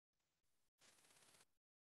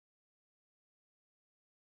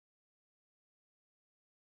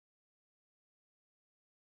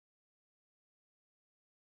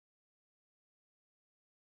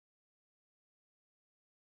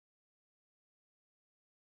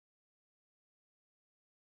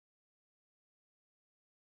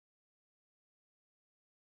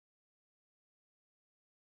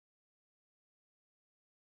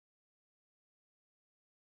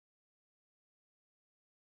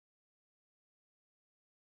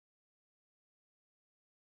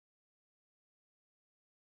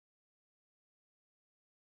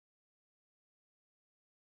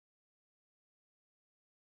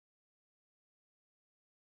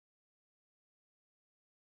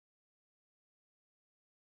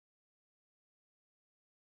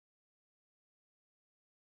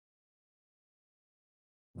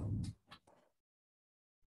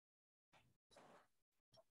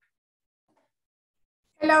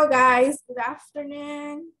Hello guys, good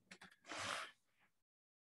afternoon.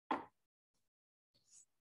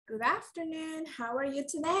 Good afternoon, how are you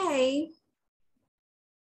today?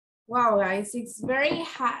 Wow guys, it's very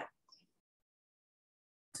hot.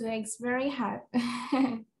 Today it's very hot.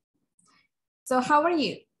 So how are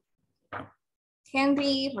you?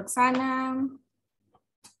 Henry, Roxana.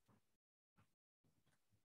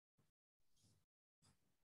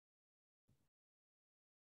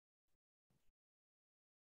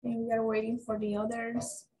 And we are waiting for the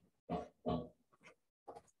others.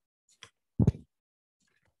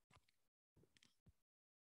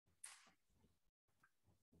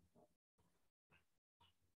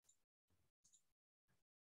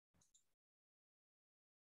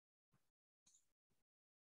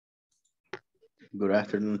 Good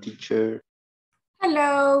afternoon, teacher.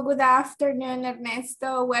 Hello, good afternoon,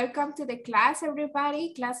 Ernesto. Welcome to the class,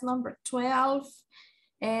 everybody. Class number 12.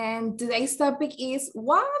 And today's topic is,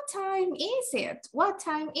 what time is it? What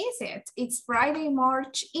time is it? It's Friday,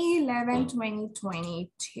 March 11,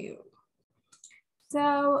 2022.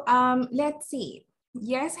 So let's see.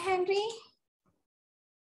 Yes, Henry?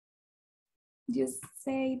 Just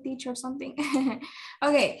say teacher something.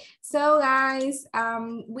 Okay, so guys,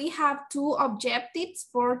 we have two objectives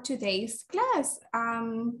for today's class.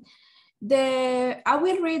 I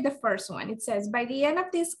will read the first one. It says, by the end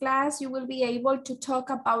of this class, you will be able to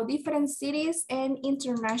talk about different cities and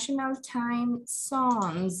international time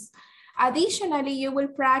zones. Additionally, you will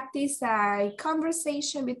practice a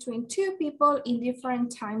conversation between two people in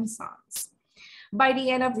different time zones. By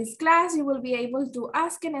the end of this class, you will be able to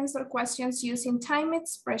ask and answer questions using time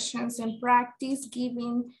expressions and practice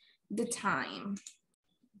giving the time.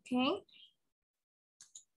 Okay.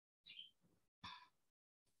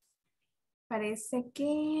 Parece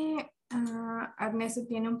que Ernesto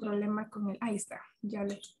tiene un problema con el, ahí está, ya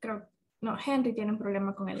le creo, no, Henry tiene un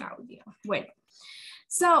problema con el audio. Bueno,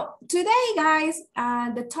 so today guys,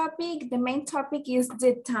 the main topic is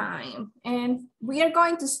the time. And we are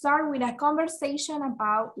going to start with a conversation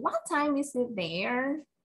about what time is it there?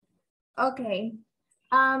 Okay,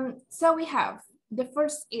 so we have, the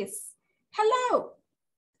first is, hello.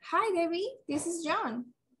 Hi Debbie, this is John.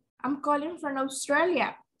 I'm calling from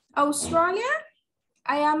Australia. Australia?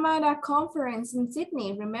 I am at a conference in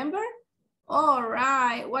Sydney, remember? All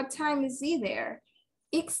right, what time is it there?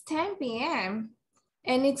 It's 10 p.m.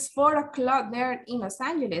 and it's 4 o'clock there in Los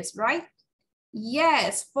Angeles, right?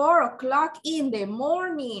 Yes, 4 o'clock in the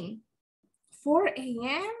morning. 4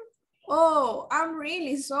 a.m.? Oh, I'm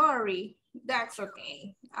really sorry. That's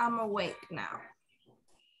okay. I'm awake now.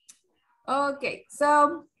 Okay,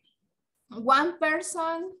 so one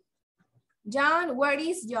person. John, where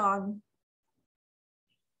is John?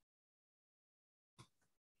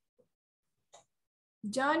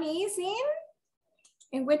 John is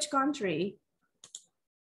in which country?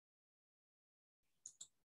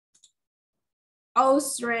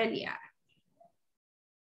 Australia.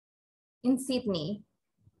 In Sydney.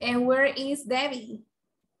 And where is Debbie?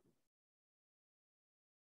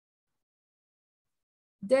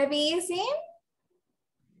 Debbie is in?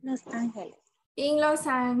 Los Ángeles. In Los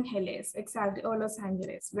Angeles, exactly, or Los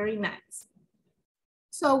Angeles, very nice.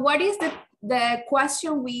 So what is the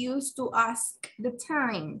question we use to ask the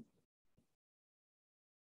time?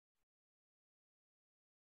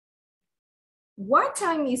 What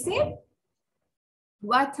time is it?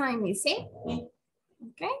 What time is it?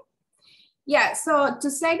 Okay. Yeah, so to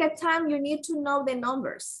say the time, you need to know the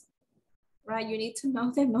numbers, right? You need to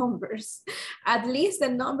know the numbers, at least the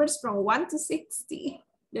numbers from 1 to 60,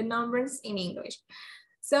 the numbers in English.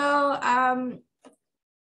 So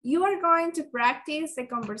you are going to practice the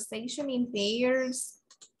conversation in pairs.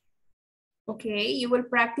 Okay, you will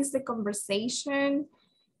practice the conversation.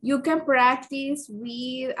 You can practice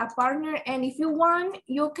with a partner, and if you want,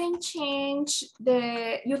 you can change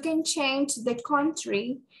the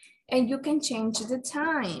country, and you can change the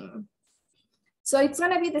time. So it's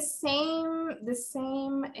gonna be the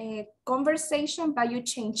same conversation, but you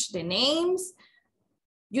change the names.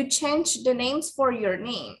 You change the names for your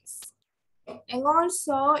names. And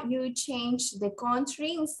also you change the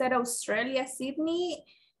country. Instead of Australia, Sydney,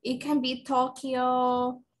 it can be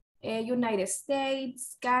Tokyo, United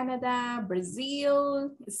States, Canada,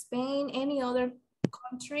 Brazil, Spain, any other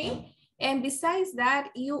country. And besides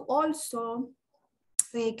that, you also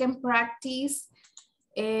can practice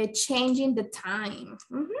changing the time.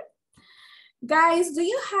 Guys, do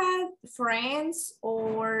you have friends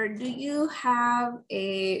or do you have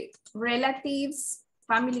relatives,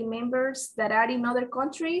 family members that are in other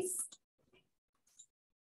countries?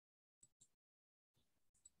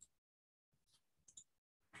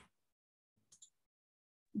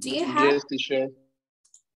 Do you have? Yes, teacher.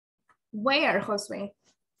 Where, Josue?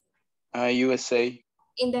 USA.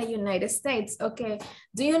 In the United States. Okay.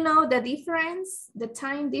 Do you know the difference, the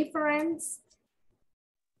time difference?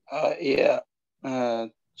 Yeah.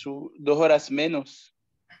 2 horas menos.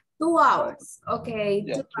 2 hours. Okay.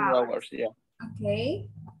 Yeah, 2 2 hours. hours. Yeah. Okay.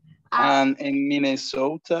 And in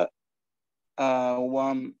Minnesota,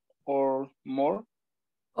 1 or more.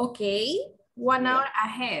 Okay. 1 hour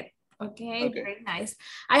ahead. Okay. Very nice.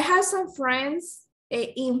 I have some friends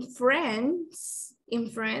in France,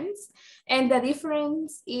 and the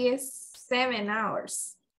difference is 7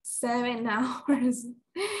 hours. 7 hours.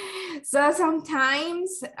 So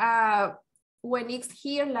sometimes when it's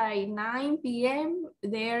here like 9 p.m.,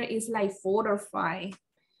 there is like 4 or 5.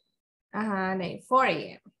 Like 4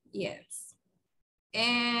 a.m. Yes.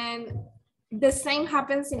 And the same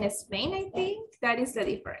happens in Spain, I think. That is the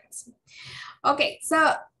difference. Okay,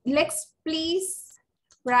 so let's please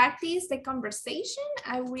practice the conversation.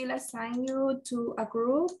 I will assign you to a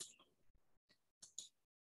group.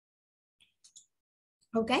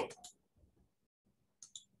 Okay.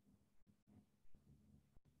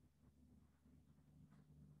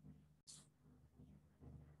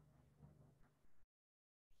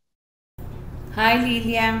 Hi,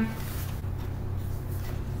 Lilia.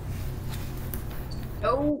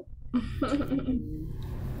 Oh.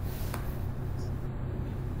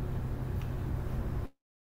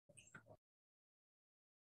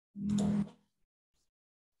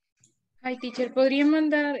 Ay, teacher, ¿podría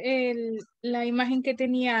mandar la imagen que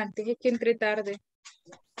tenía antes? Es que entré tarde.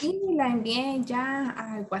 Sí, la envié ya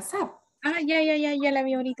al WhatsApp. Ah, ya la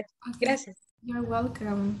vi ahorita. Okay. Gracias. You're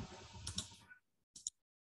welcome.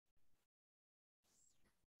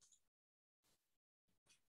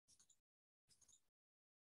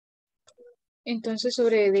 Entonces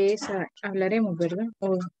sobre de esa hablaremos, ¿verdad?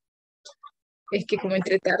 O es que como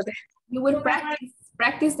entré tarde. You will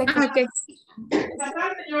practice the Okay.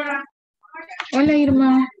 Hola,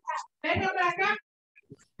 Irma.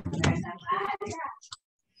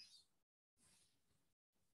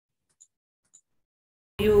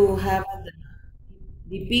 You have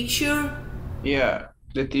the picture? Yeah,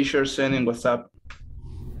 the teacher sent in WhatsApp.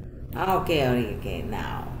 Okay,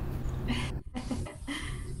 now.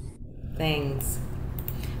 Thanks.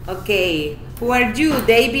 Okay, who are you,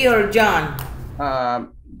 Davey or John?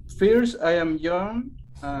 First, I am John.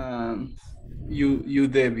 You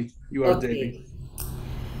Debbie. You are Debbie.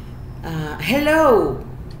 Hello.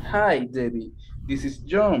 Hi, Debbie. This is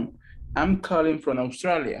John. I'm calling from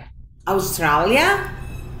Australia. Australia?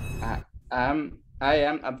 I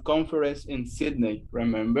am at conference in Sydney,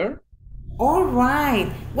 remember? All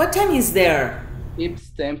right. What time is there?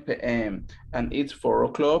 It's 10 p.m. and it's 4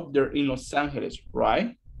 o'clock there in Los Angeles,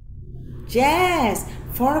 right? Yes,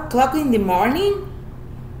 4 o'clock in the morning?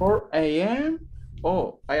 4 a.m.?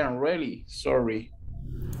 Oh, I am really sorry.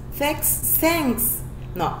 Thanks.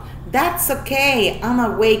 No, that's okay. I'm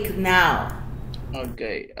awake now.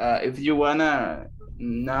 Okay, if you wanna,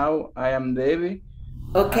 now I am Debbie.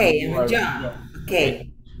 Okay, I'm John.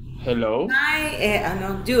 Okay. Hello. Hi,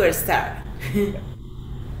 no, you start.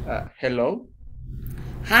 Hello.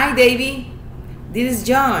 Hi, Davey. This is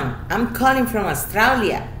John. I'm calling from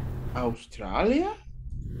Australia. Australia?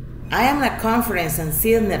 I am at a conference in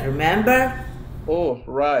Sydney, remember? Oh,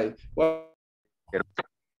 right. Well,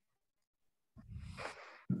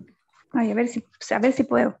 Ay, a ver si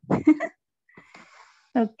puedo.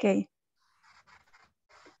 Ok.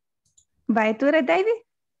 ¿Va, tú eres David?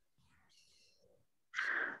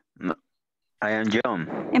 No, I am John.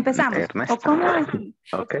 Empezamos. Ernesto. ¿O cómo es?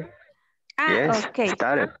 Okay. Ah, Yes, ok.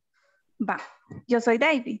 started. Va. Yo soy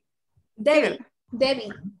David. Debbie,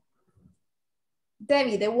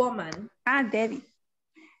 the woman. Ah, Debbie.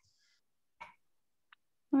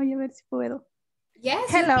 Voy a ver si puedo. Yes.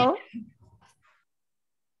 Hello.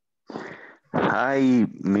 Hi,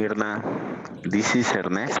 Mirna. This is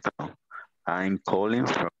Ernesto. I'm calling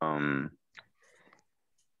from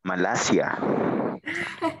Malaysia.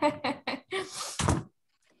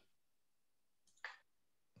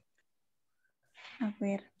 A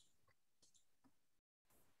ver.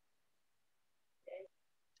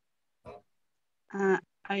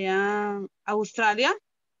 I am Australia.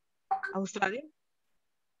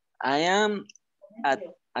 I am at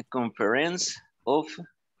a conference of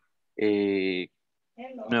New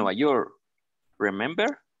York.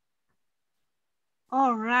 Remember?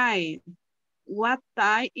 All right. What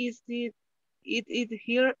time is it? It is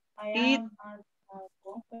here.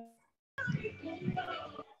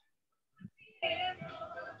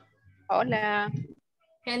 Hola.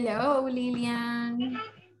 Hello, Lilian.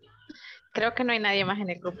 Creo que no hay nadie más en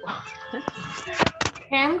el grupo.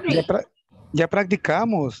 Henry. Ya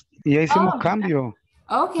practicamos y ya hicimos Oh, cambio.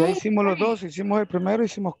 Ya okay. hicimos los dos, hicimos el primero,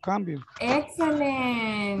 hicimos cambio.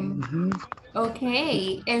 Excellent. Ujú.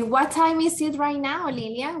 Okay. And what time is it right now,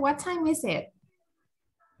 Lilian? What time is it?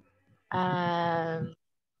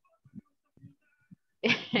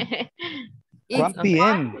 It's 1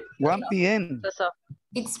 p.m. 1 p.m.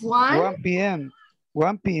 It's 1? 1 p.m.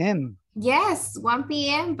 1 p.m. Yes, 1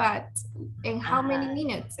 p.m. But in how many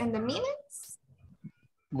minutes? In the minutes?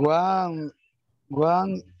 1:11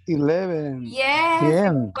 Yes,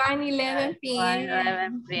 p.m. 1:11 p.m.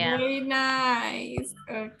 1:11 p.m. Very nice.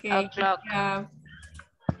 Okay. O'clock. Good job.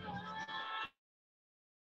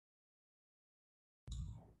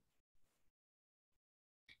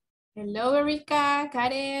 Hello, Erika,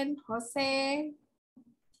 Karen, Jose.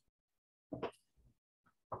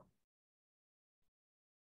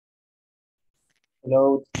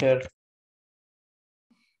 Hello, teacher.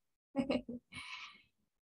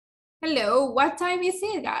 Hello, what time is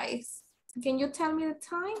it, guys? Can you tell me the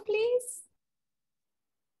time, please?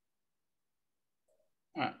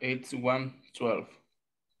 It's 1:12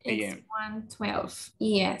 It's a.m. 1:12.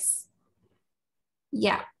 Yes.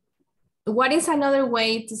 Yeah. What is another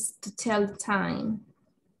way to tell the time?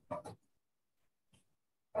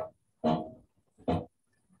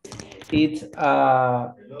 It's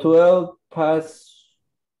 12 past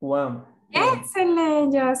 1.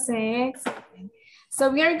 Excellent, Jose. Excellent. So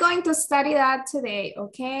we are going to study that today,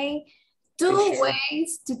 okay? 2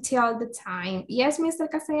 ways to tell the time. Yes, Mr.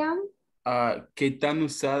 Castellan? ¿Qué tan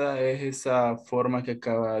usada es esa forma que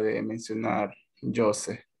acaba de mencionar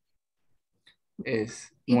Jose?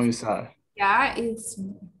 Es muy usada. Yeah, it's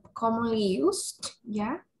commonly used,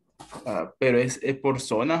 yeah. Pero es por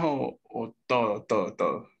zonas o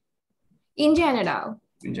todo. In general.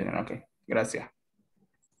 En general, ok. Gracias.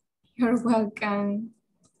 You're welcome.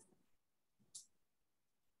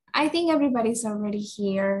 I think everybody's already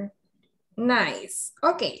here. Nice.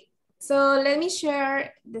 Okay, so let me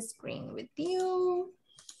share the screen with you.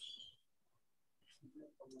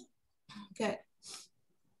 Good.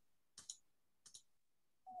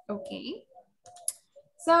 Okay.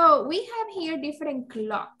 So we have here different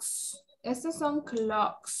clocks. Estos son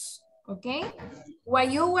clocks, okay?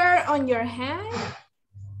 What you wear on your hand,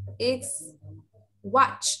 it's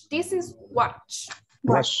watch. This is watch.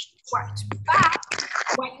 Watch. Watch. But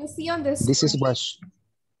what you see on the screen, This is watch.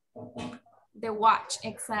 the watch,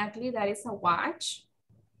 exactly. That is a watch.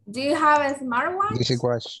 Do you have a smartwatch? This is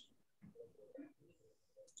watch.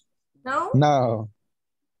 No? No.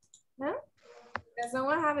 No? Does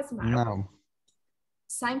someone have a smartwatch? No.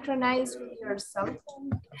 Synchronize with your cell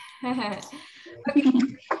phone. Okay.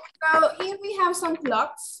 So here we have some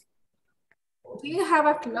clocks. Do you have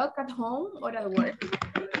a clock at home or at work?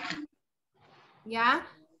 Yeah?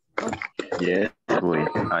 Okay. Yes,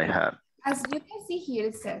 I have. As you can see here,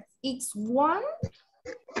 it says it's 1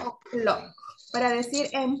 o'clock. Para decir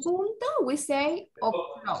en punto, we say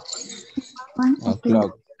o'clock.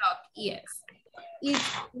 O'clock. Yes.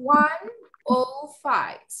 It's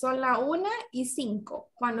 1:05. Son la 1:05.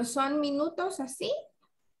 Cuando son minutos así,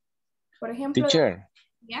 por ejemplo. Teacher.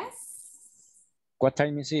 Yes. What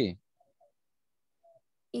time is it?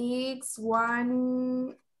 It's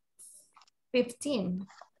 1:15.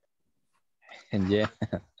 Yeah.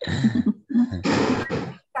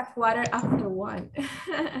 A quarter after 1. So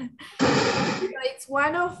it's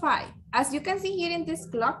 1:05. As you can see here in this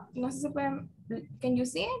clock, no sé si pueden, can you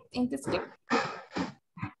see it in this clock?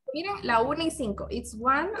 Miren, la 1:05. It's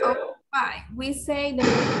 1:05. We say the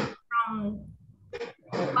from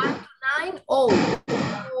 1 to 9, oh.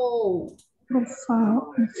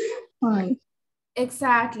 Five.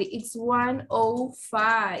 Exactly, it's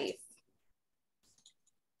 1:05.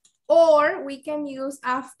 Or we can use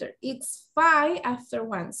after. It's 5 after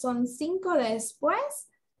 1. Son 5 después.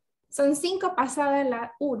 Son 5 pasada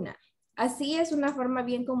la 1. Así es una forma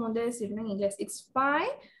bien común de decirlo en inglés. It's 5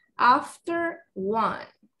 after 1.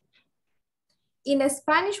 In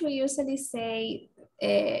Spanish, we usually say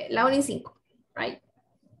la 1:05, right?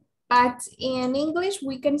 But in English,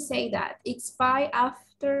 we can say that. It's 5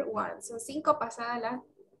 after 1. So 5 pasada la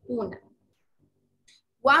 1.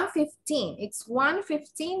 1:15. It's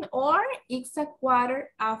 1:15 or it's a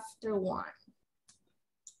quarter after 1.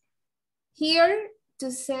 Here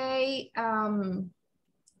to say la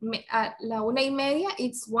 1:30,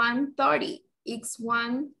 it's 1:30. It's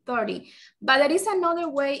 1:30. But there is another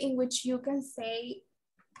way in which you can say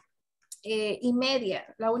y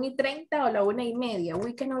media, la 1:30 o la 1:30.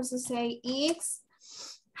 We can also say it's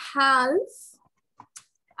half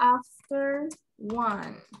after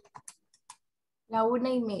 1. La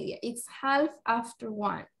 1:30. It's half after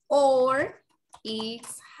 1. Or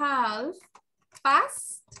It's half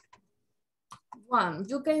past 1.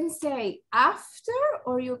 You can say after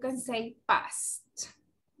or you can say past.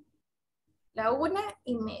 La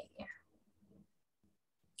 1:30.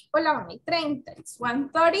 O la 1:30. It's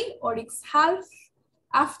 1:30 or it's half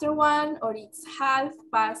after 1 or it's half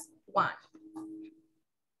past 1.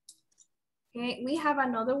 Okay, we have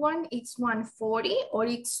another one. It's 1:40 or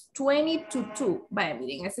it's 20 to 2. Vaya,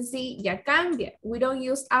 miren, ese sí ya cambia. We don't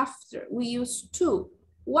use after, we use to.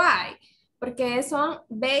 Why? Porque son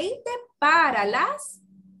 20 para las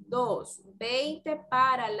 2. 20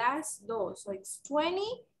 para las 2. So it's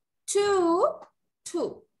 20 to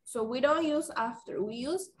 2. So we don't use after, we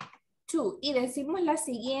use to. Y decimos la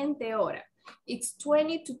siguiente hora. It's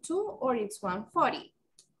 20 to 2 or it's 1:40.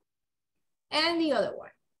 And the other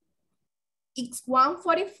one. It's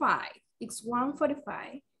 1:45. It's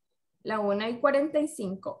 1:45. La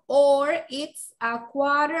 1:45. Or it's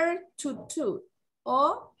 1:45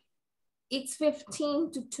 or it's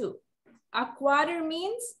 15 to 2. A quarter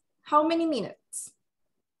means how many minutes?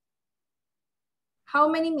 How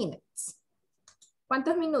many minutes?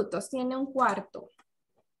 ¿Cuántos minutos tiene un cuarto?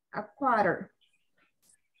 A quarter.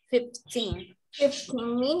 15.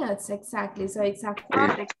 15 minutes, exactly. So it's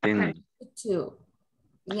 1:45 to 2.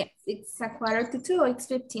 Yes, it's 1:45 to 2 or it's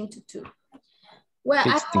 15 to 2. Well,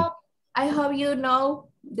 I hope you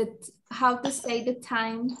know how to say the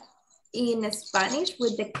time in Spanish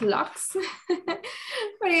with the clocks.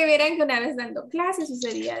 Porque miren que una vez dando clases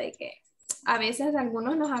sucedía de que a veces a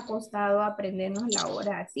algunos nos ha costado aprendernos la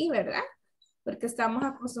hora así, ¿verdad? Porque estamos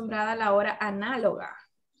acostumbrados a la hora análoga.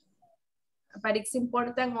 But it's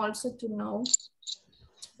important also to know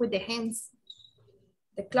with the hands,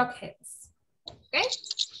 the clock hands. Okay?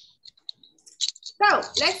 So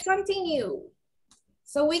let's continue.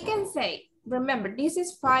 So we can say, remember, this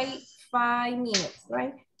is five minutes,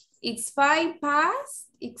 right? It's 5 past,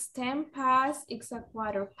 it's 10 past, it's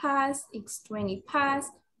 1/4 past, it's 20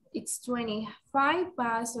 past, it's 25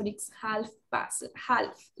 past, or it's half past,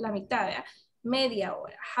 half, la mitad, ¿verdad? Media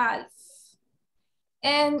hora, half.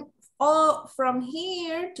 And all from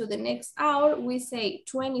here to the next hour, we say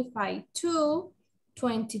 25 to,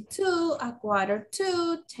 22, 1/4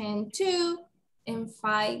 to, 10 to, and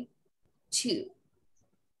 5 to.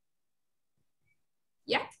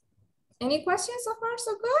 Yeah. Any questions so far,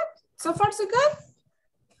 so good? So far, so good?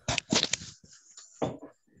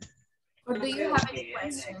 Or do you have any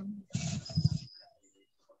questions?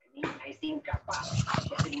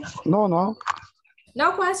 No.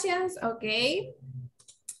 No questions? Okay.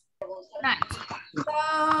 Nice.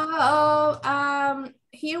 So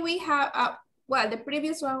here we have, well, the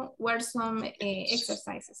previous one were some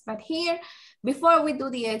exercises, but here, before we do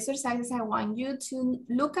the exercises, I want you to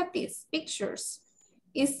look at these pictures.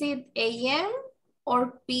 Is it AM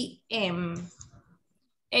or PM?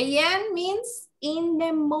 AM means in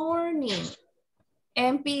the morning,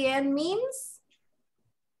 and PM means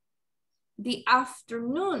the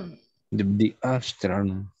afternoon. The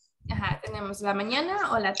afternoon. Ajá, tenemos la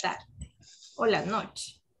mañana o la tarde, o la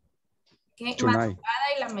noche. Okay. Tonight. Madrugada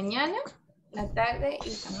y la mañana, la tarde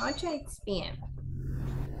y la noche, it's PM.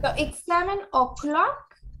 So it's 7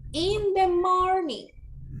 o'clock in the morning.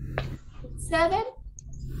 7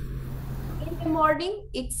 in the morning,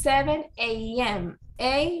 it's 7 a.m.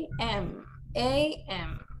 A.M.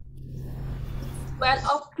 12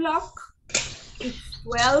 o'clock, it's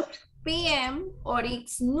 12 p.m. or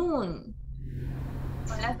it's noon.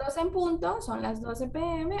 Son las 12 en punto, son las 12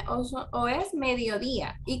 p.m. o es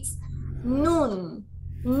mediodía. It's noon.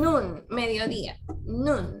 Noon, mediodía.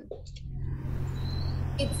 Noon.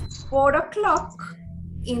 It's 4 o'clock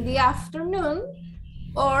in the afternoon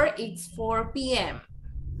or it's 4 p.m.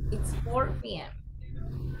 It's 4 p.m.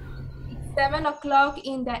 It's 7 o'clock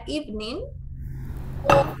in the evening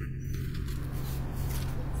or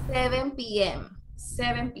 7 p.m.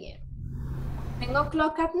 7 p.m. 10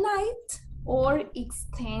 o'clock at night or it's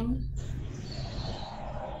 10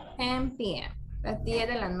 p.m. Las 10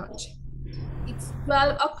 de la noche. It's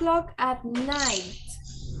 12 o'clock at night.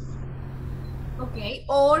 Okay,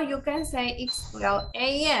 or you can say it's 12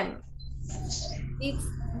 a.m. It's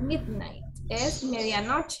midnight. Es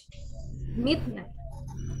medianoche. Midnight.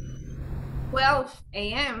 12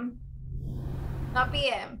 a.m. No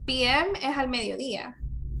p.m. p.m. es al mediodía.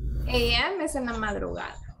 A.m. es en la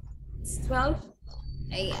madrugada. It's 12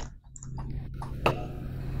 a.m.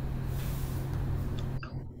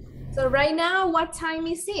 So right now, what time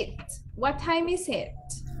is it? What time is it?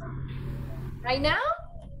 Right now?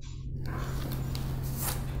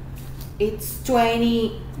 It's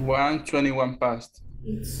 21 past.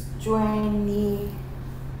 It's 20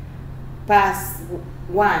 past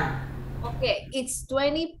 1. Okay, it's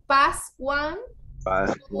 20 past 1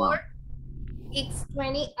 Past or 1. it's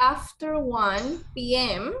 20 after 1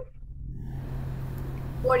 p.m.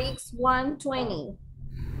 or it's 1:20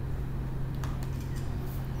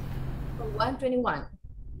 or 1:21.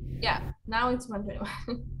 Yeah, now it's 1:21.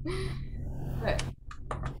 Good.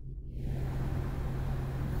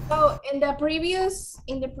 So in the previous,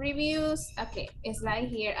 okay, slide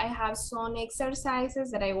here, I have some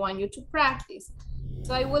exercises that I want you to practice.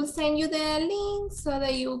 So I will send you the link so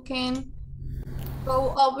that you can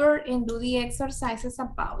go over and do the exercises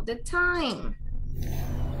about the time.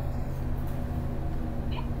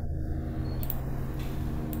 Okay.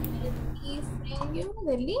 Let me send you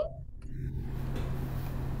the link.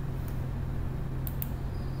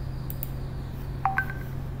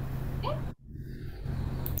 Okay.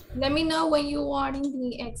 Let me know when you are in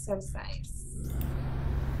the exercise.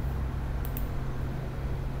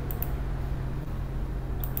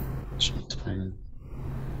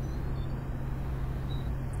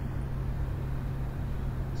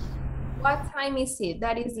 What time is it?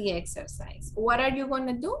 That is the exercise. What are you going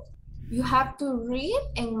to do? You have to read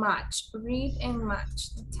and match. Read and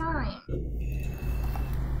match the time.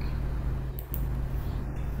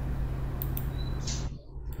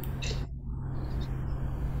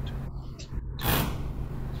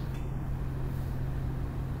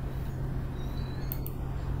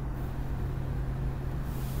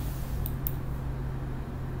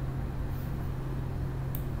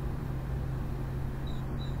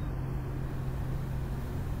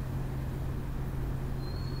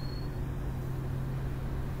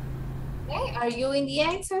 Okay, are you in the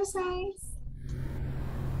exercise?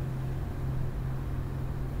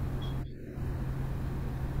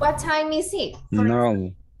 What time is it?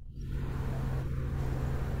 No.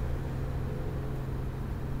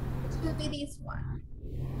 It should be this one.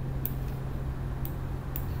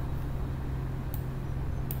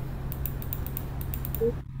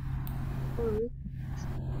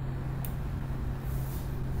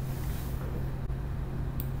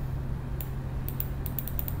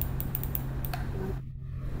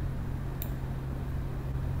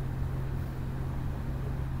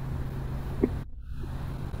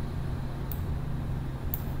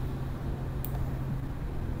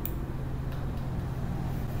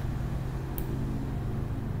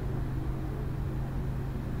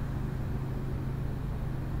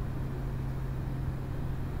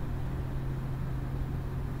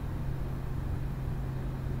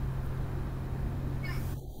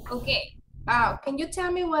 Okay, can you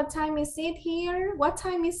tell me what time is it here? What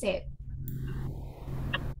time is it?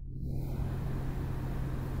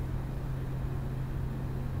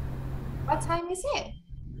 What time is it?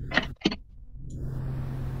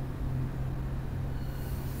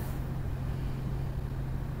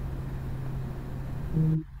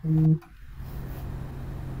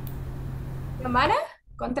 Tamara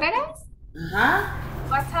Contreras?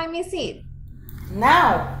 What time is it?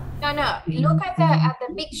 Now. No, look at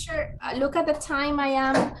the picture. Look at the time I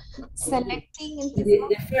am selecting.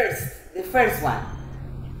 The first one.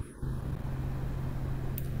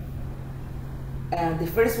 The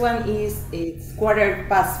first one is, it's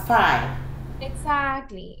 5:15.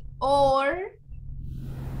 Exactly. Or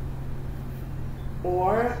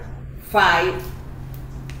 5,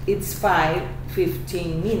 it's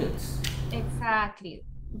 5:15 minutes. exactly.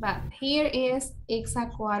 But here is it's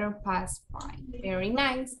 5:15. Very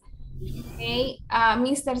nice. Okay,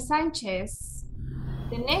 Mr. Sanchez,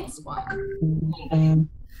 the next one.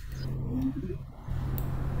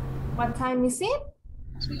 What time is it?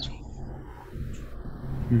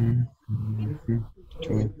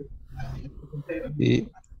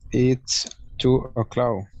 It's 2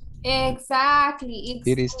 o'clock. Exactly.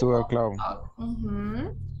 It is 2 o'clock.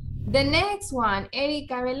 The next one,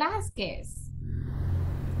 Erika Velasquez.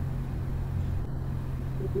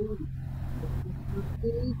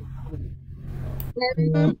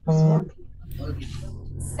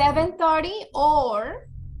 7:30 or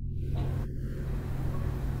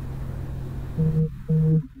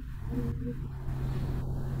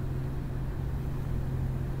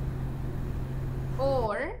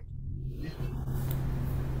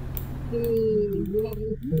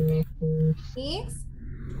 6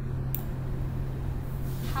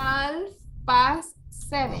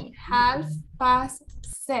 7:30.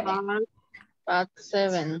 7:30.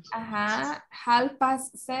 7. Ajá,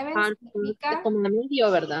 7:30 significa... Como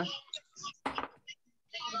medio, ¿verdad?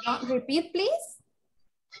 Repeat, please.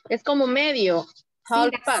 Es como medio.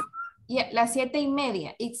 Sí, las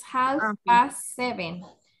 7:30. It's 7:30.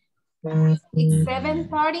 It's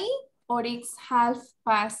 7:30 or it's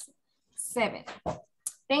 7:30.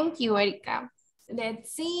 Thank you, Erika.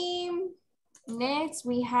 Let's see. Next,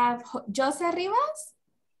 we have Jose Rivas.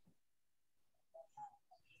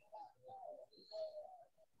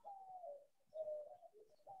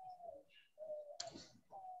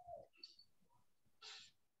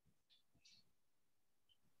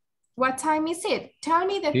 What time is it? Tell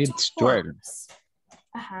me the It's two 12. forms.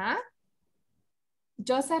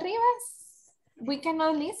 Jose Rivas, we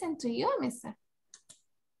cannot listen to you, mister.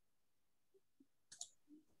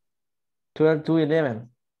 12 to 11.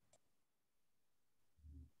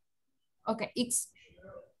 Okay, it's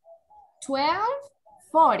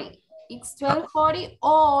 12:40. It's 12:40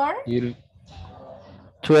 or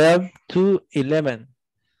 12 to 11.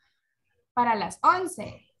 para las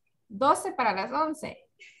 11. 12 para las 11.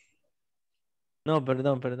 No,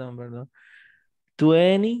 perdón.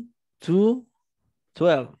 20 to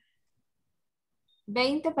 12.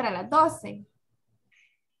 20 para las 12.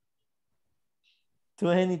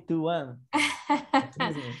 20 to 1.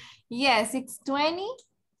 Yes, it's 20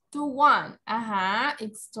 to 1.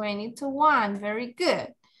 It's 20 to 1. Very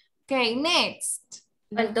good. Okay, next.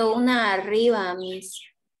 Faltó una arriba, Miss.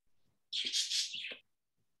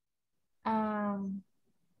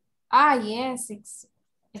 Yes,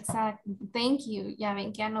 exactly. Thank you. Ya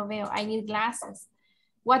ven que ya no veo. I need glasses.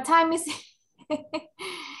 What time is it?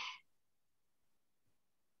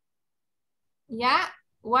 Yeah,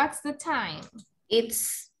 what's the time? It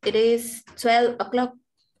is 12 o'clock.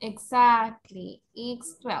 Exactly,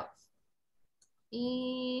 it's 12.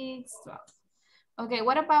 It's 12. Okay,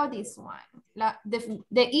 what about this one?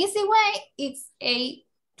 The easy way, it's a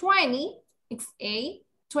 20. It's a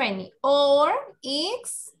 20. Or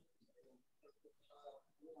it's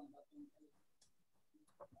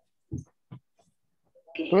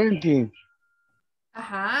 20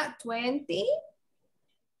 20.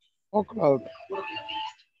 o'clock.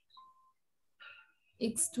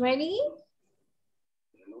 It's 20.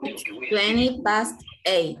 20 past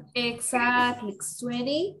 8. Exactly, it's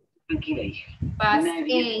 20 past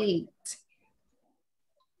 8.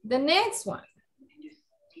 The next one.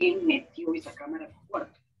 ¿Quién metió esa cámara al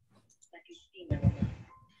cuarto?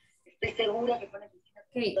 Estoy segura que pone.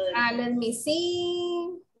 Okay, let me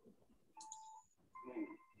see.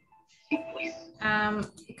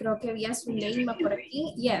 Creo que había Zuleima por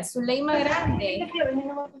aquí. Yes, Zuleima Grande.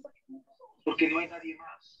 Porque no hay nadie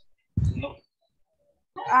más. No.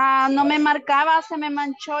 No me marcaba, se me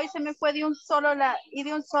manchó y se me fue de un solo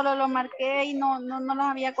lo marqué y no las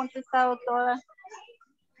había contestado todas.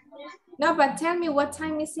 No, but tell me what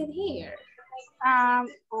time is it here?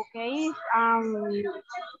 Okay.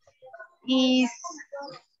 Is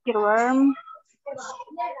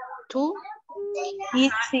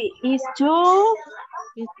 2.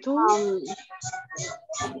 It's 2.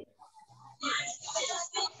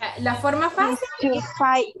 La forma fácil es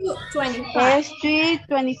 2:25. Es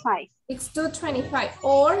 3:25. It's 2:25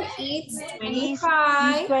 or it's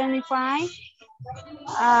 25. 25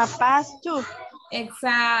 past 2.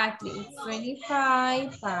 Exactly. It's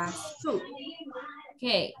 25 past 2.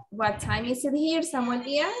 Okay. What time is it here, Samuel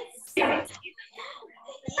Díaz?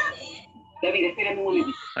 David, espérame un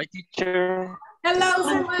momento. Hi, teacher. Hello,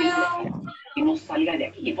 Samuel. Que no salga de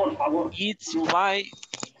aquí, por favor. It's 5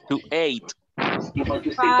 to 8.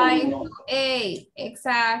 5 to 8.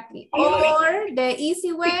 Exactly. Or the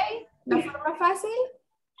easy way, la forma fácil.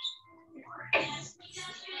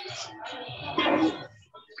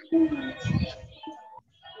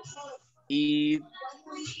 It's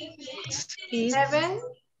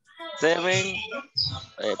 7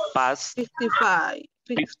 past 55.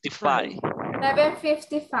 55.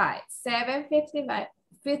 7:55.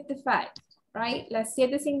 7:55, right? Las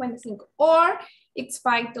 7:55. Or it's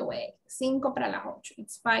 5 to 8. 5 para las 8.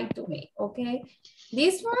 It's 5 to 8, okay?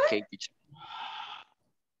 This one? Okay, teacher.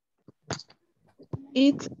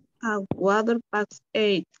 It's a quarter past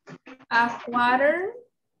 8. A quarter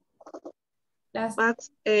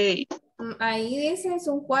past 8. Ahí dice es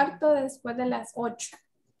un cuarto después de las 8.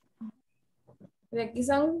 De aquí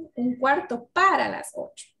son un cuarto para las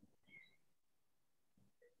 8.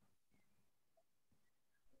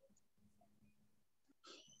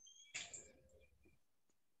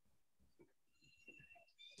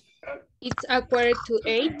 It's a quarter to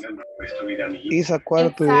 8. It's a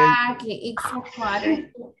quarter to 8. Exactly, it's a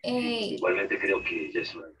quarter to 8. Igualmente creo que ya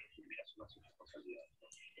es hora de que su responsabilidad.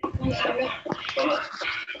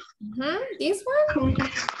 This one?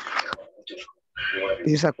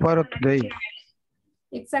 It's a quarter to 8.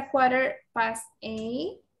 It's a quarter past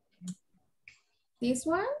 8. This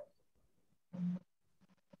one?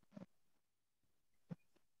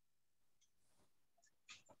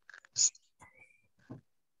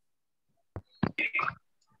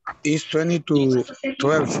 It's 20 to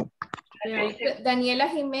 12. Very good. Daniela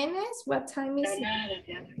Jimenez, what time is it?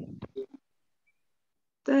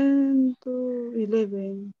 10 to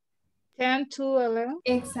 11. 10 to 11.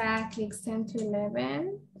 Exactly, it's 10 to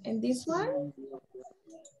 11. And this one?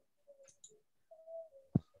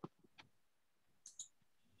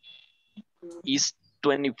 It's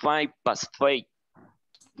 25 past 5.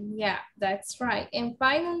 Yeah, that's right. And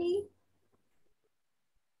finally,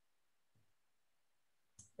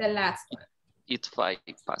 the last one. It's 5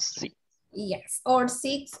 past 6. Yes, or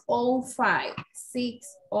 6:05.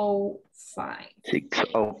 6:05.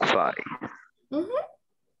 6:05.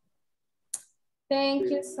 Thank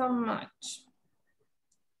you so much.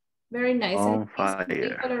 Very nice. On And these fire.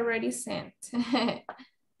 people already sent.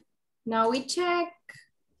 Now we check.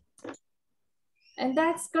 And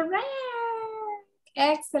that's correct.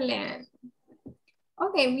 Excellent.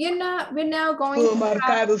 Okay, we're now going Pudo to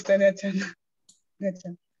marcar usted,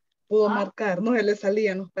 Necha. Pudo marcar, no se le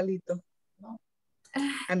salían los palitos.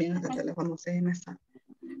 A mí en este teléfono se me sale.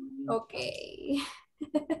 Okay.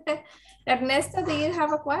 Ernesto, do you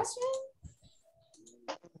have a question?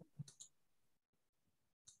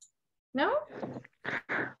 No?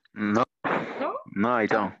 No. No? No, I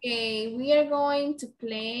don't. Okay, we are going to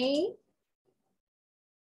play.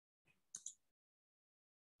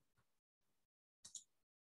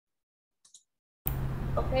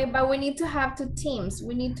 Okay, but we need to have 2 teams.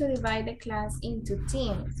 We need to divide the class into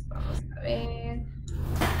teams. Vamos a ver.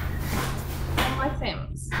 ¿Cómo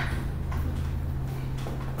hacemos?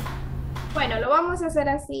 Bueno, lo vamos a hacer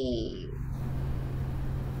así.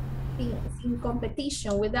 Sin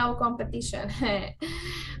competition, without competition.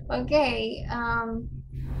 Okay.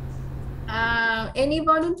 Any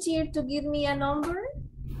volunteer to give me a number?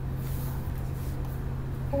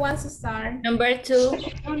 Who wants to start? Number 2.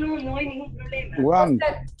 No hay ningún problema. One.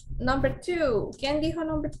 Number 2. ¿Quién dijo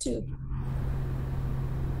number 2?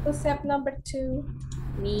 Who said number 2?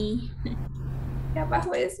 Me. ¿Qué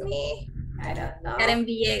abajo es me? I don't know. Karen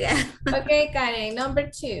Villegas. Okay, Karen, number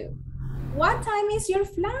 2. What time is your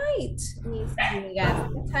flight, Miss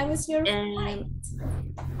Villegas? What time is your flight?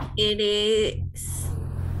 It is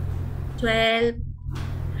 5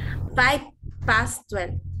 past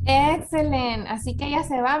 12. Excellent. Así que ella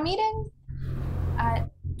se va, miren, a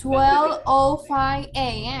 12:05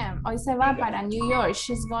 a.m. Hoy se va para New York.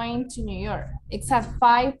 She's going to New York. It's at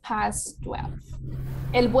 5 past 12.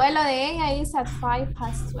 El vuelo de ella is at 5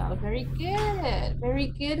 past 12. Very good. Very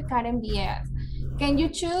good, Karen Villegas. Can you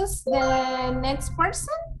choose the next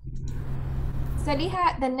person?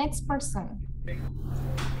 Selija, the next person.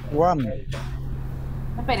 One.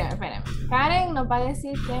 Espérenme. Karen nos va a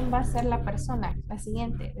decir quién va a ser la persona, la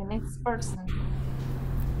siguiente, the next person.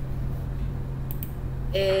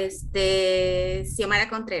 Xiomara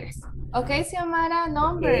Contreras. Okay, Xiomara,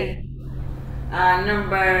 number.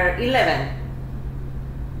 Number 11.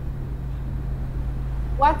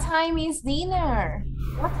 What time is dinner?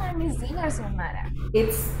 What time is dinner, Xiomara?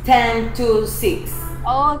 It's 10 to 6.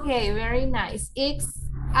 Okay, very nice. It's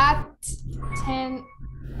at 10.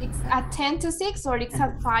 It's at 10 to 6 or it's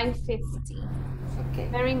at 5:50. Okay.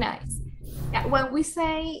 Very nice. Yeah, when we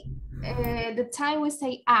say the time, we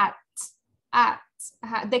say at.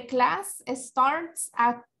 The class starts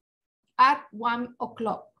at 1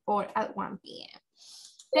 o'clock or at 1 p.m.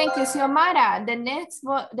 Thank you, Xiomara. The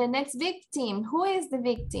next victim. Who is the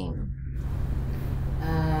victim?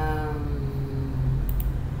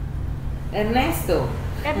 Ernesto.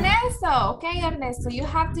 Ernesto. Okay, Ernesto. You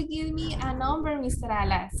have to give me a number, Mr.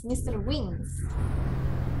 Alas. Mr. Wins.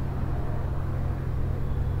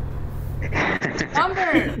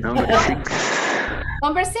 Number. Number 6.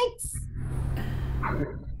 Number 6.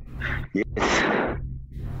 Yes.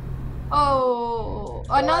 Oh,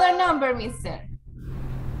 another number, mister.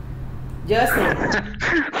 Joseph.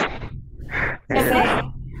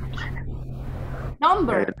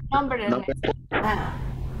 Number. Number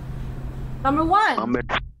Number 1. Number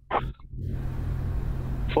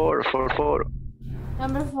 4.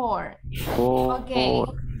 Number 4. 4. Okay.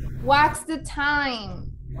 What's the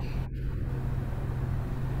time?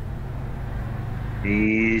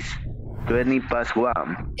 Is 20 past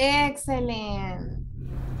 1. Excellent.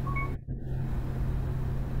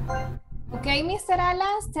 Okay, Mr.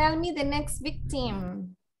 Alas, tell me the next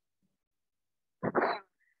victim.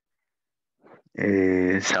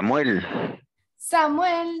 Samuel.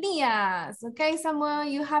 Samuel Diaz. Okay, Samuel,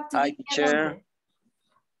 you have to give me a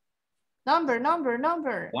number.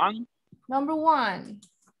 Number. 1. Number 1.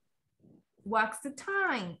 What's the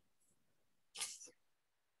time?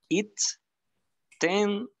 It's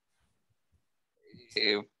 10,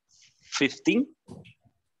 15.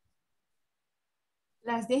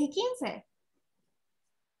 Las 10:15.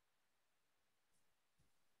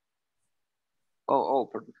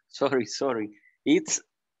 Sorry. It's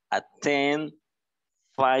at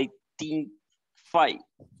 10:55.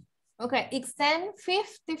 Okay, it's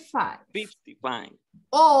 10:55. 55.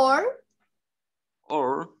 Or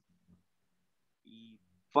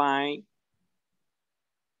five.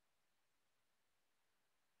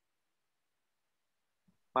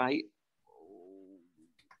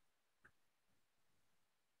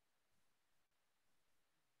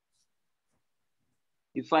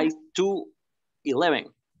 If I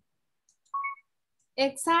 2:11.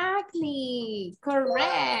 exactly,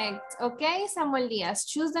 correct. Okay, Samuel Diaz,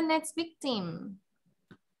 choose the next victim.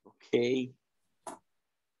 Okay.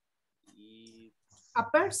 A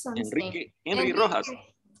person's name. Henry Rojas.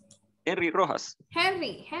 Henry Rojas.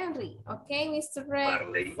 Henry. Okay, Mr.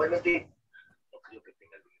 Ray.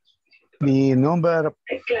 The number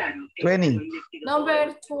 20.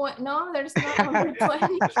 Number 20. No, there's no number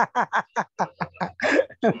 20.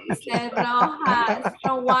 Mr. Rojas,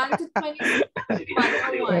 from 1 to 20.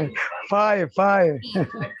 101. 5.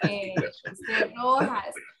 Okay, Mr.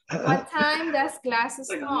 Rojas. What time does class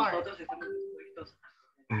start?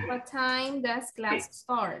 What time does class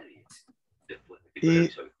start?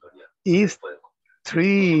 It is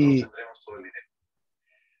 3.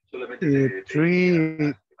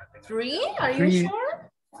 3? Are you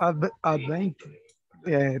sure? At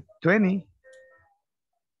 20.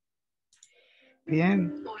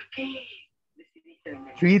 Bien.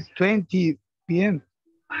 3:20 p.m.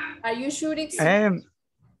 Are you sure it's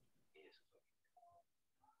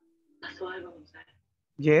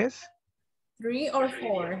yes. 3 or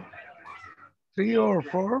 4? 3 or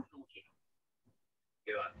 4?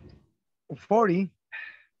 40.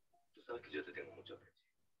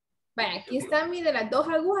 Bueno, aquí están, mire, las dos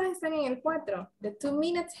agujas están en el 4. The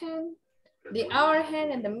 2-minute hand, the hour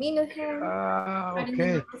hand, and the minute hand.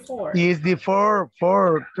 Okay. The 4. Is the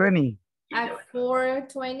 4:20? At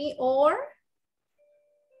 4:20 or?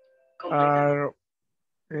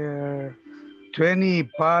 20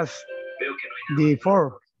 past the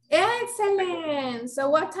 4. Excellent. So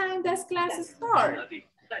what time does class start?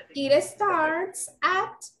 It starts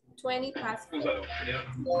at 20 past 4.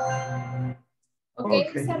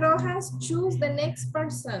 Okay, Mr. Rojas, choose the next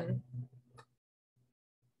person.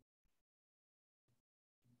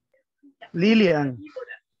 Lilian.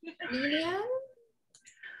 Lilian?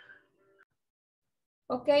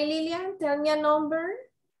 Okay, Lilian, tell me a number.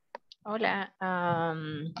 Hola.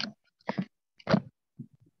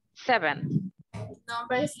 7.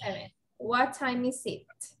 Number 7. What time is it?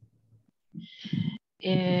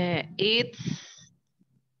 It's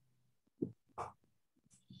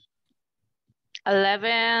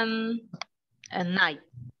 11 at night.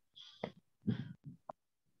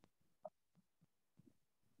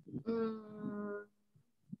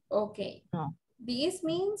 Okay. No. This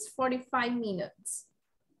means 45 minutes.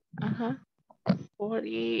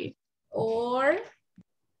 40. Or?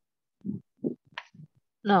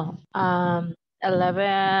 No.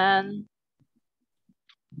 11.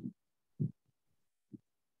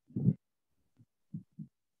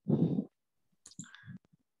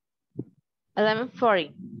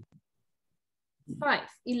 11:40.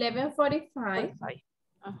 11:45.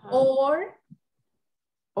 Or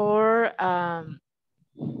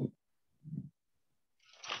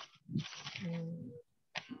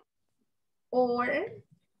 1:45.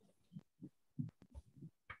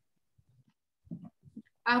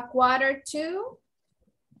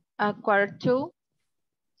 1:45.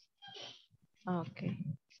 Okay.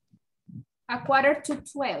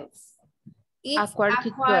 1:45. It's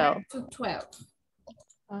 1:45.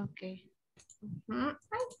 Okay.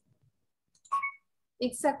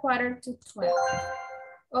 It's 1:45.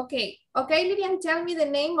 Okay. Okay, Lilian, tell me the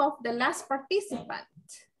name of the last participant.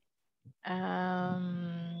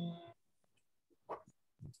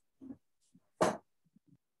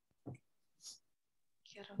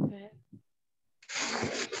 Quiero ver.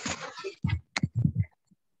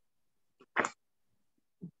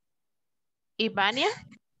 Ivania?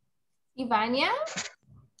 Ivania?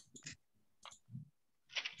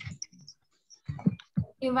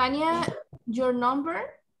 Ivania, your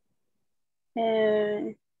number?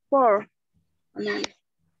 4. No.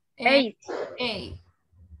 8. 8.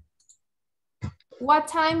 What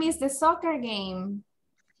time is the soccer game?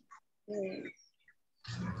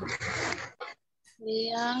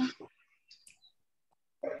 Yeah.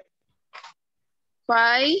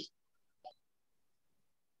 5,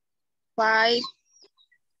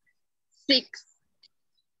 6.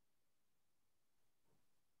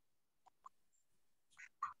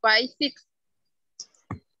 5, 6.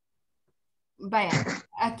 vaya,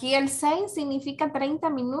 aquí el 6 significa 30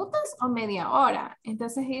 minutos o media hora.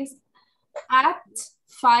 Entonces es at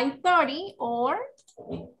 5:30 or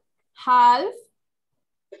half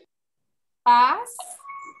past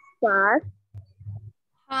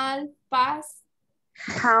half past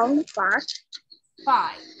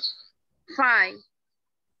 5.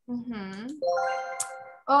 Mhm.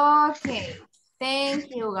 Okay, thank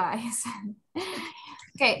you guys.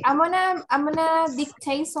 Okay, I'm gonna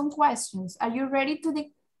dictate some questions. Are you ready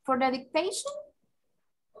for the dictation?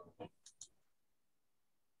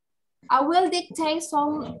 I will dictate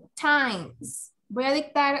some times. Voy a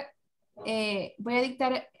dictar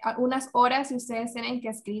unas horas y ustedes tienen que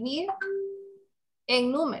escribir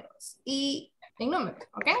en números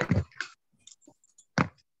 ¿ok?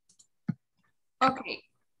 Okay.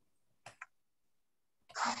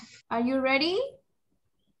 Are you ready?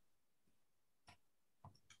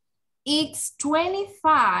 It's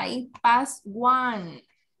 25 past 1.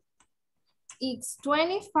 It's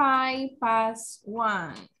 25 past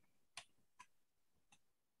 1.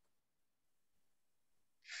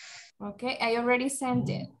 Okay, I already sent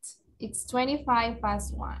it. It's 25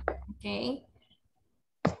 past 1, okay?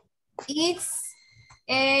 It's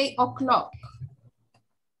 8 o'clock.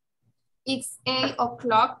 It's 8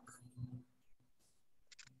 o'clock.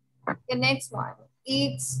 The next one,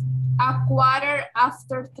 it's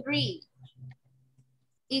 3:15.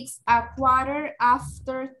 It's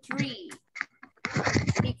 3:15.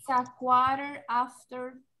 It's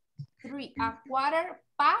 3:15. 1/4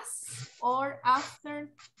 past or after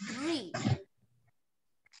 3.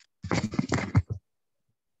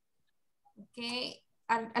 Ok.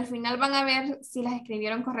 Al final van a ver si las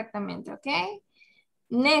escribieron correctamente, ok.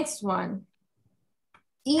 Next one.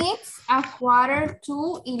 It's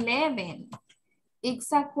 11:45.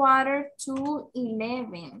 It's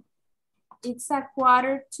 11:45. It's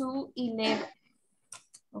 11:45.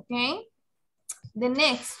 Okay. The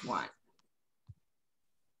next one.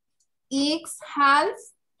 It's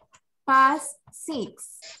 6:30.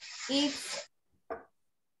 It's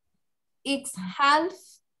 6:30. It's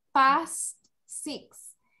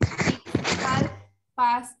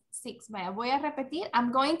 6:30. Vaya, voy a repetir.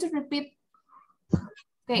 I'm going to repeat.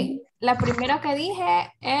 Okay. La primera que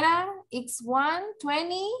dije era it's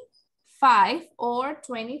 1:25 or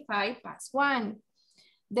 25 past 1.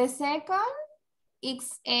 The second,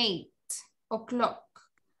 it's 8 o'clock.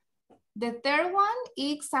 The third one,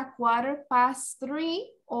 it's 1/4 past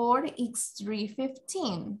 3 or it's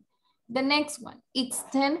 3:15. The next one, it's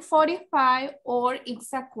 10:45 or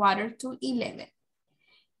it's 11:45.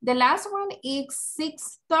 The last one is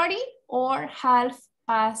 6:30 or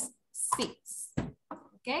 6:30.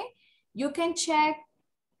 Okay, you can check.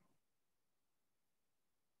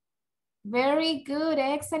 Very good,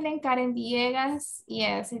 excellent, Karen Villegas.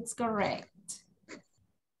 Yes, it's correct.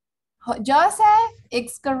 Joseph,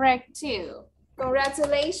 it's correct too.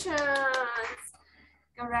 Congratulations.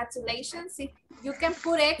 Congratulations. You can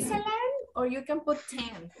put excellent or you can put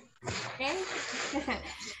 10. Okay.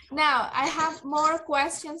 Now, I have more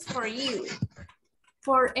questions for you.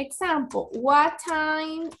 For example, what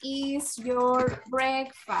time is your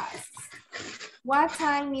breakfast? What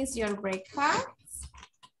time is your breakfast?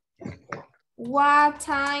 What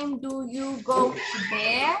time do you go to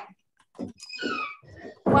bed?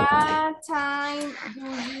 What time do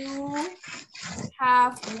you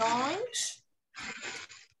have lunch?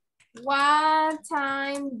 What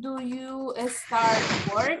time do you start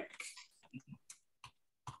work?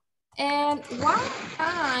 And what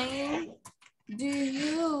time do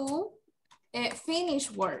you finish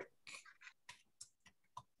work?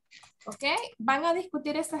 Ok, van a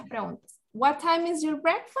discutir estas preguntas. What time is your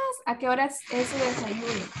breakfast? ¿A qué hora es su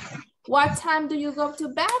desayuno? What time do you go to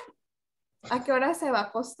bed? ¿A qué hora se va a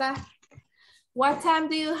acostar? What time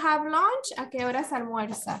do you have lunch? ¿A qué hora se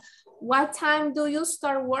almuerza? What time do you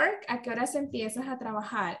start work? ¿A qué horas empiezas a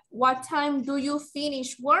trabajar? What time do you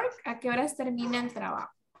finish work? ¿A qué horas termina el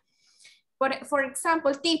trabajo? For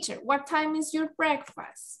example, teacher, what time is your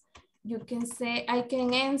breakfast? You can say, I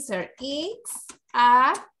can answer, it's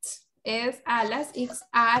at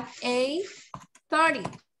 8:30.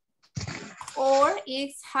 Or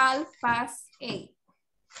it's 8:30.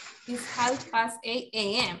 It's 8:30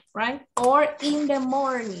 a.m., right? Or in the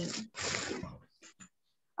morning.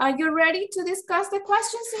 Are you ready to discuss the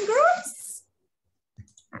questions in groups?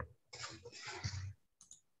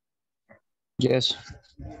 Yes.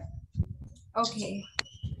 Okay.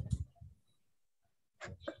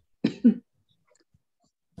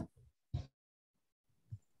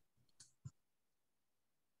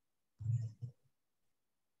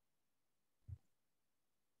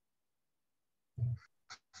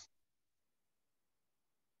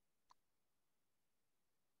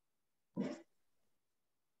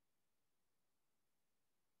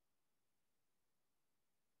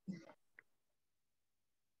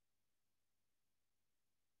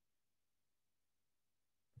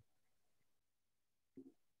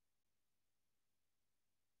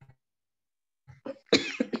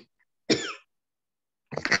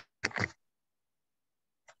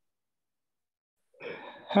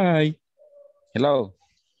 Hi. Hello.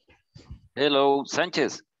 Hello,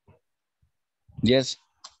 Sánchez. Yes.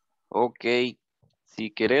 Ok. Si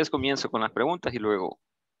querés, comienzo con las preguntas y luego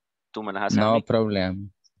tú me las haces a No mí.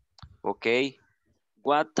 problem. Ok.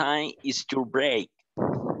 What time is your break?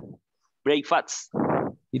 Breakfast.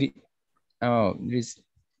 It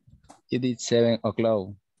is 7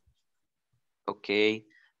 o'clock. Okay.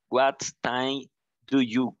 What time do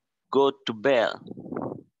you go to bed?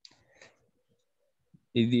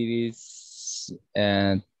 It is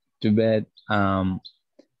to bed 9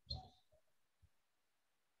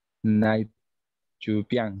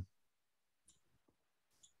 p.m.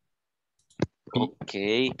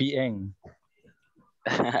 Okay. PM.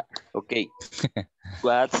 Okay.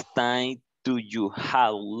 What time do you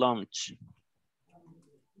have lunch?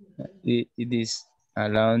 It is a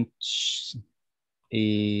lunch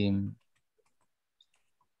in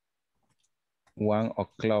 1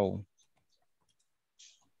 o'clock.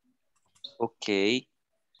 Okay.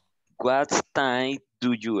 What time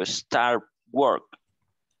do you start work?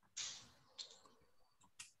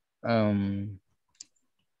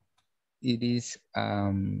 It is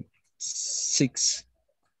 6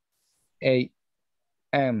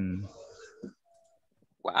 a.m.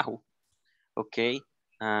 Wow. Okay.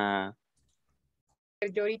 Yo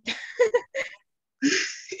ahorita.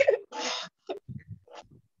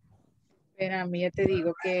 Espérame, ya te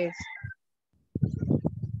digo qué es.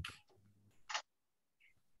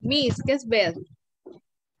 Miss, ¿qué es bed?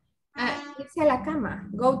 Irse a la cama.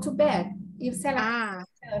 Go to bed. Irse a la cama.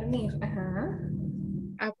 Ah, A dormir. Ajá.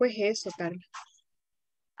 ah, pues eso, Carla.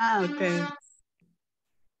 Ah, ok.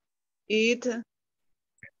 Eat.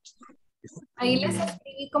 Ahí les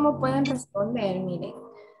escribí cómo pueden responder, miren.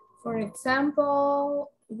 For example,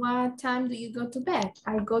 what time do you go to bed?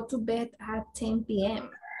 I go to bed at 10 p.m.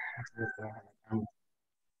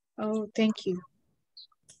 Oh, thank you.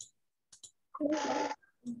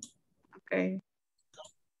 Okay.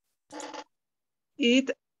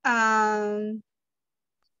 Eat. Fast.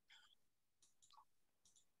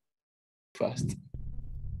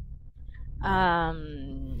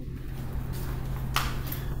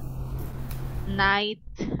 Night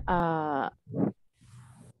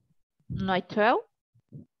 12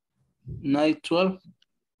 Night 12.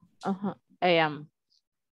 a.m.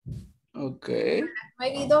 Okay.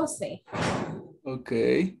 9:12.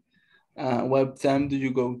 Okay. What time do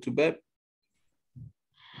you go to bed?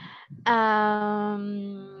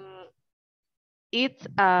 It's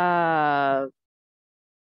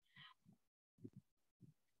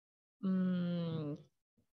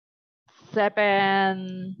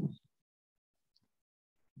 7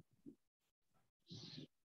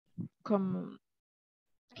 como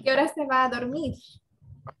 ¿A qué hora se va a dormir?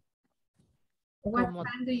 What como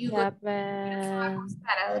time do you go to seven,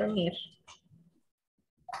 para dormir?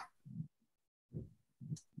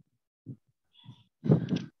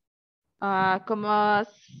 como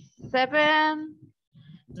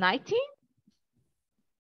 7:19.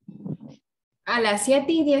 A las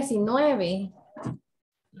 7:19.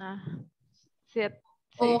 Sí,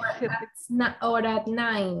 Or at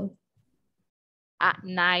 9.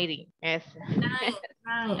 90 es.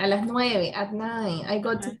 9, a las 9, at 9. I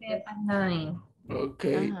go to bed at 9.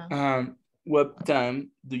 Okay. What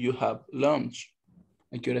time do you have lunch?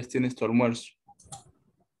 ¿A qué horas tienes tu almuerzo?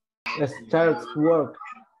 Start work.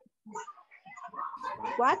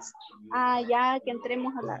 What? Ya que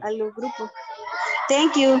entremos a los grupos.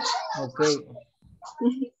 Thank you. Okay.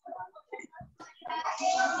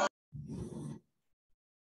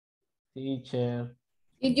 Teacher.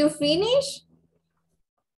 Did you finish?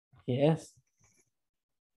 Yes.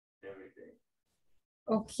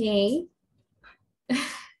 Okay.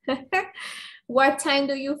 What time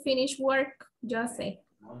do you finish work, Jose?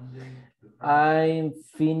 I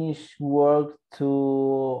finish work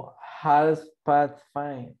to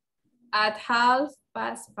 5:30. At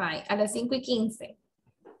 5:30. A las 5:15.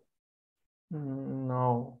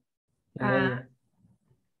 No.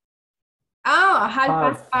 Oh,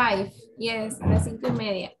 5:30. Yes, a las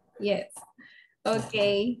 5:30. Yes.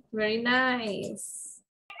 Okay, very nice.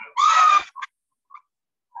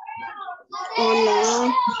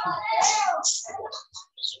 Hola.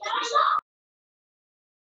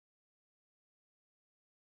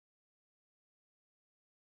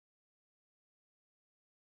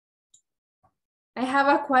 I have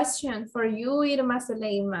a question for you, Irma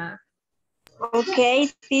Soleima. Okay,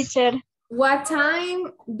 teacher. What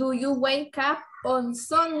time do you wake up on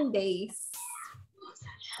Sundays?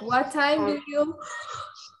 What time do you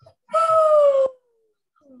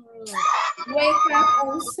wake up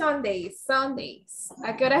on Sundays? Sundays.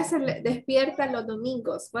 ¿A qué hora se despiertan los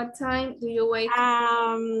domingos? What time do you wake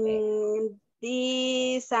up?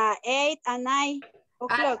 This 8 and 9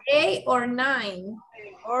 o'clock. At 8 or 9?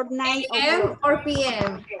 Or 9 AM o'clock. or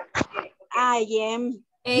PM? I am.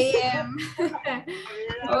 AM.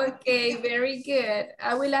 Okay, very good.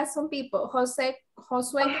 I will ask some people. Josue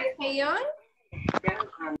Castellón,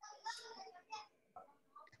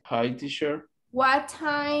 Hi, teacher. what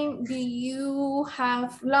time do you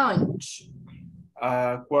have lunch?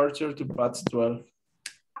 12:15.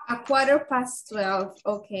 A 12:15.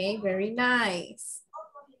 Okay, very nice.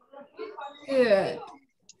 Good.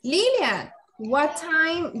 Lilian, what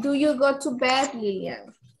time do you go to bed,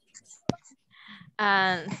 Lilian?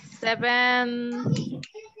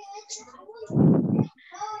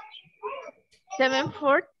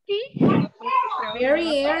 7:40.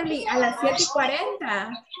 Very early, a las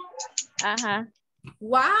 7:40. Ajá.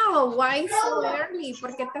 Wow, why so early?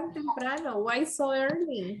 ¿Por qué tan temprano? Why so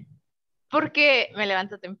early? Porque me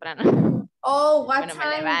levanto temprano. Oh, what Bueno, time?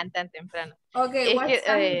 me levantan temprano. Okay, Es what que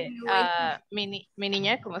time do you wake up? mi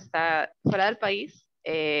niña, como está fuera del país,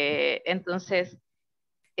 entonces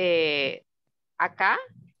acá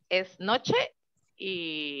es noche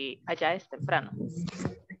y allá es temprano,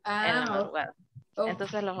 en la madrugada. Okay.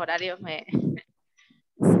 Entonces los horarios me...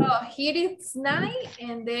 So here it's night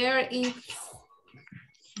and there it's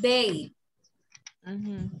day.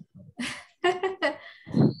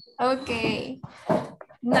 Okay,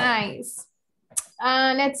 nice.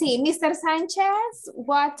 Let's see, Mr. Sanchez,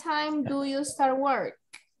 what time do you start work?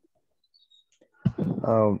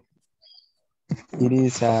 It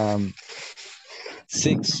is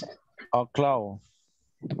 6 o'clock.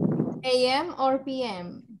 AM or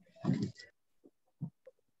PM?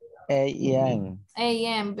 AM.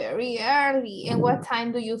 AM, very early. And what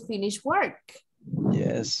time do you finish work?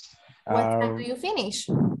 Yes. What time do you finish?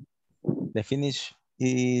 The finish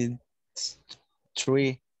is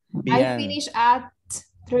 3 p.m. I finish at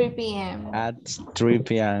 3 p.m. At 3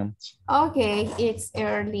 p.m. Okay, it's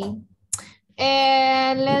early.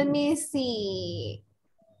 And let me see.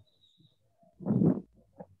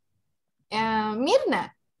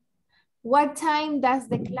 Mirna, what time does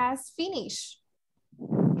the class finish?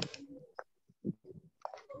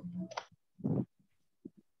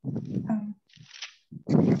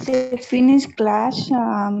 The finish class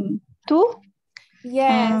 2?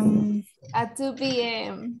 Yes, at 2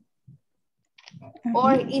 p.m.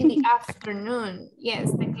 Or in the afternoon.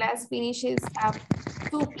 Yes, the class finishes at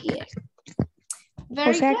 2 p.m.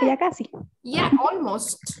 Very good. Que ya casi. Yeah,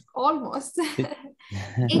 almost. It's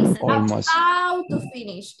Almost. about to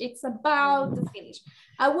finish. It's about to finish.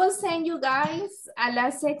 I will send you guys a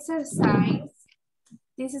last exercise.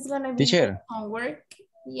 This is going to be Teacher. your homework.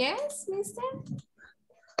 Yes, mister?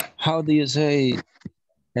 How do you say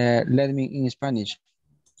let me in Spanish?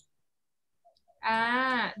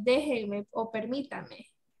 Déjeme o permítame.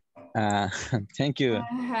 Thank you.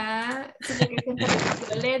 Ajá. Sí, porque siempre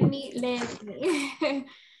digo, let me.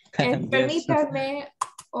 Permítame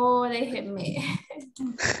o déjeme.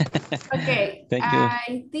 Okay. Thank you.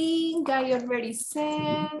 I think I already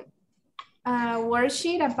sent a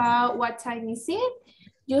worksheet about what time is it.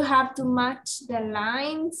 You have to match the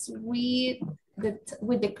lines with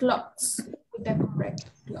the clocks, with the correct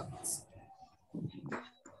clocks.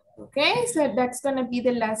 Okay, so that's going to be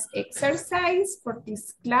the last exercise for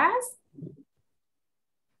this class.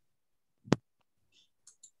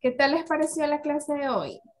 ¿Qué tal les pareció la clase de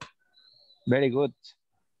hoy? Very good.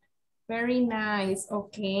 Very nice,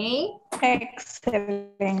 okay.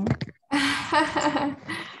 Excellent.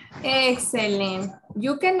 Excellent.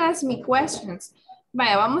 You can ask me questions.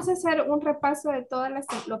 Vaya, vamos a hacer un repaso de todas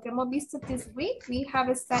lo que hemos visto this week. We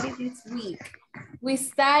have studied this week. We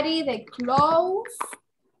study the clothes.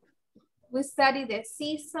 We study the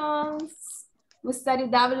seasons. We study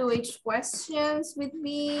WH questions with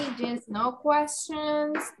me, just no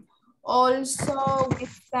questions. Also, we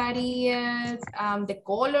studied the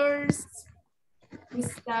colors. We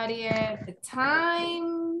studied the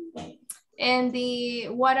time and the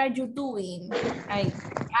what are you doing?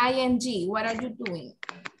 ING, what are you doing?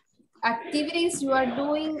 Activities you are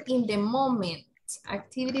doing in the moment.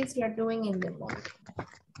 Activities you are doing in the moment.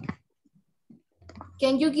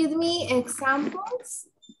 Can you give me examples?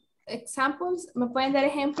 ¿Me pueden dar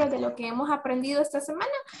ejemplos de lo que hemos aprendido esta semana?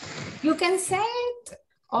 You can say it,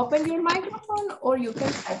 open your microphone, or you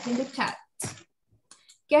can type in the chat.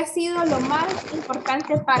 ¿Qué ha sido lo más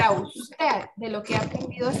importante para usted de lo que ha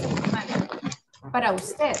aprendido esta semana? Para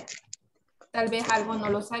usted. Tal vez algo no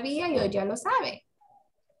lo sabía y hoy ya lo sabe.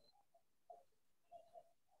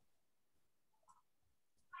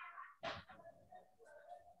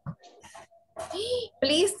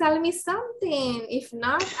 Please tell me something. If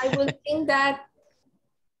not, I will think that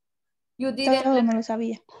you didn't. Todo no lo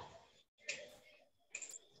sabía.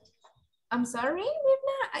 I'm sorry,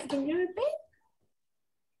 Mirna. Can you repeat?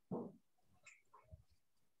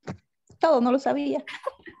 Todo no lo sabía.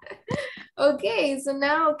 Okay, so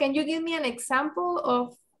now can you give me an example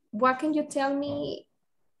of what can you tell me?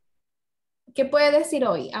 ¿Qué puede decir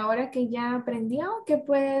hoy? Ahora que ya aprendió, ¿qué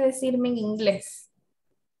puede decirme en inglés?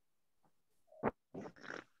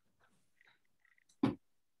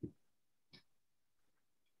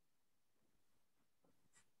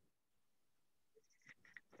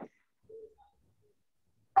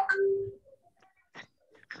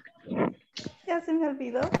 Ya se me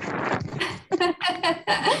olvidó.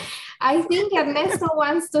 I think Ernesto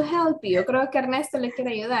wants to help you. Creo que Ernesto le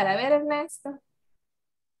quiere ayudar. A ver, Ernesto.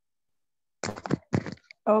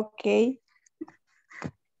 Okay.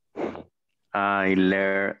 I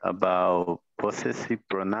learned about possessive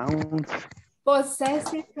pronouns.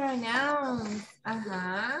 Possessive pronouns.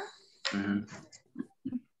 Ajá.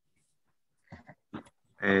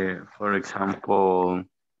 For example,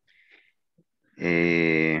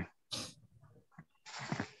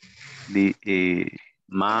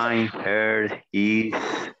 mine, hers, his,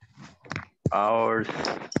 ours.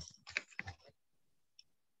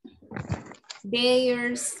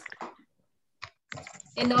 Theirs.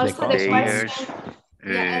 And also the questions.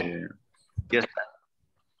 Yes.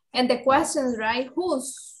 And the questions, right?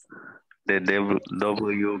 Whose? The W.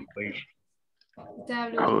 W.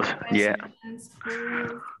 Yeah.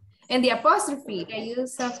 Who. And the apostrophe, the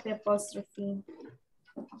use of the apostrophe.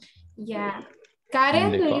 Yeah.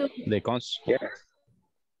 Karen, do you? The cons. Yeah.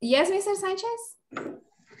 Yes, Mr. Sanchez?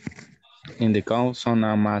 In the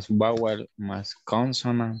consonant más vowel más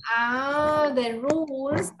consonant. Ah, the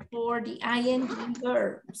rules for the ing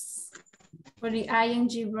verbs. For the ing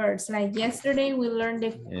verbs. Like yesterday, we learned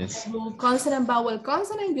the rule consonant, vowel,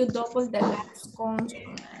 consonant. You double the last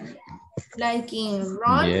consonant. Like in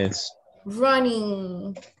run, yes.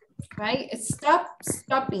 Running. Right? Stop,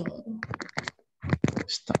 stopping.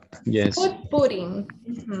 Stop. Yes. Put, putting.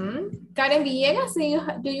 Karen Villegas,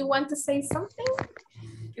 do you want to say something?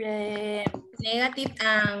 Negative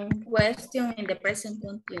and question in the present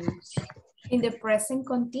continuous. In the present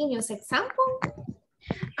continuous. Example?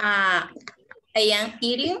 I am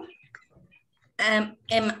eating. Am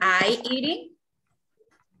I eating?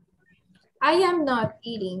 I am not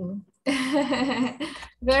eating.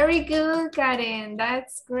 Very good, Karen.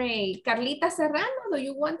 That's great. Carlita Serrano, do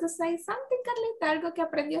you want to say something, Carlita? Algo que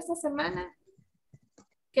aprendió esta semana.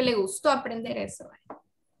 Que le gustó aprender eso.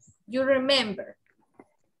 You remember.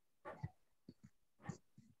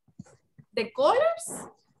 The colors.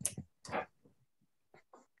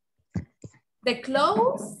 The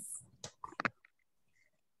clothes.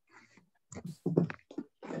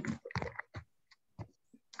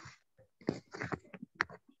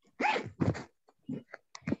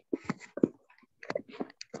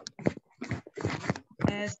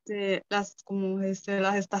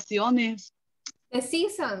 Las estaciones. The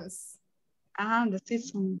seasons. Ah, the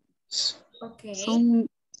seasons. Okay.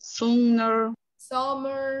 Summer.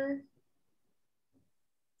 Summer.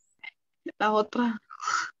 La otra.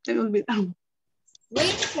 Se me olvidaron.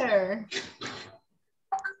 Winter.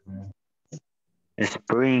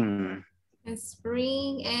 Spring.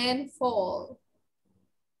 Spring and fall.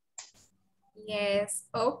 Yes.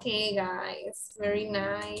 Okay, guys. Very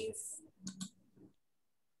nice.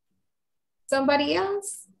 Somebody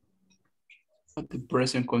else? The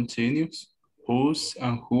present continuous. Whose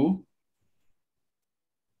and who.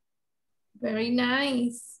 Very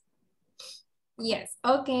nice. Yes.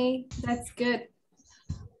 Okay. That's good.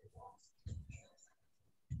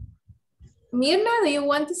 Mirna, do you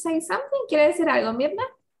want to say something? ¿Quiere decir algo, Mirna?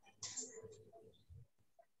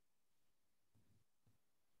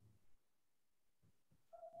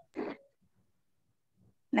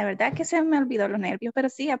 La verdad que se me olvidó los nervios, pero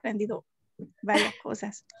sí he aprendido varias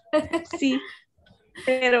cosas. Sí,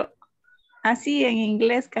 pero así en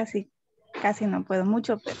inglés casi no puedo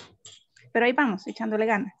mucho, pero ahí vamos, echándole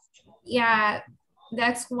ganas. Yeah,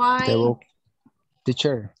 that's why.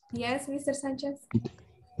 Teacher. Yes, Mr. Sanchez.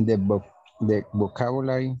 The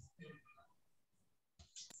vocabulary.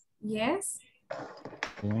 Yes.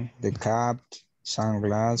 The cap,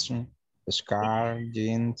 sunglasses, scarf,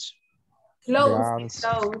 jeans. Clothes.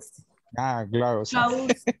 Clothes. Gloves.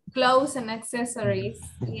 Clothes and accessories.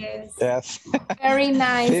 Yes. Yes. Very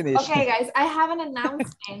nice. Finish. Okay, guys, I have an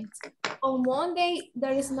announcement. On Monday,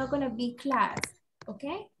 there is not going to be class.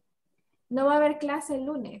 Okay? No va a haber clase el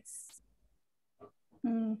lunes.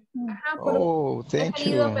 Ajá, Oh, he thank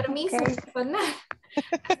pedido you. permiso personal.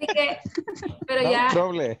 Así que, pero No ya,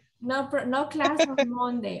 problem. no class on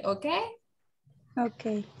Monday, ¿ok?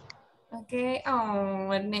 Ok. Okay.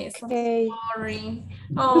 Oh, Ernesto, Okay. sorry.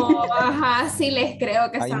 Oh, ajá, sí les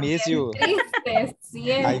creo que I están miss bien you. tristes.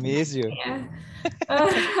 Sí, I miss you. yeah.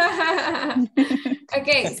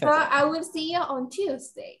 Okay, so I will see you on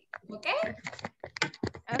Tuesday. Okay?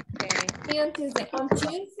 Okay. See you on Tuesday. On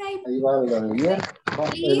Tuesday, Ahí va el ayer. El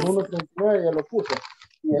please 1.39 ya lo puse.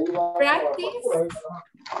 Y ahí va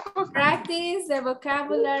practice the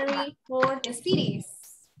vocabulary for the cities.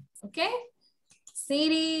 Okay?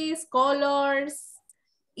 Cities, colors,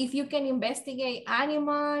 if you can investigate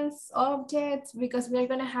animals, objects, because we're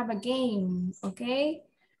gonna have a game, okay?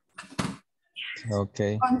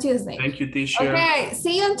 Okay. On Tuesday. Thank you, teacher. Okay,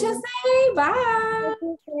 see you on Tuesday. Bye.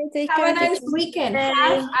 Have a nice weekend.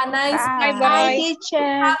 Have a nice Bye, bye. teacher.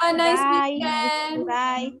 Have a nice Bye. weekend.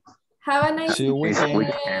 Bye. Have a nice See you weekend.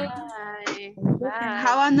 weekend. Bye.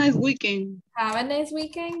 Have a nice weekend. Have a nice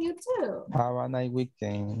weekend, you too. Have a nice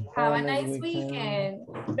weekend. Have a nice weekend.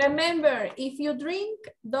 Remember, if you drink,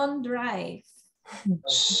 don't drive.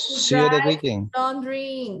 See you the weekend. Don't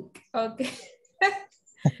drink. Okay.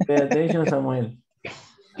 Pay attention, Samuel.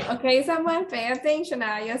 Okay, Samuel, pay attention.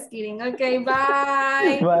 I'm just kidding. Okay,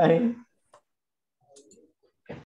 bye. Bye.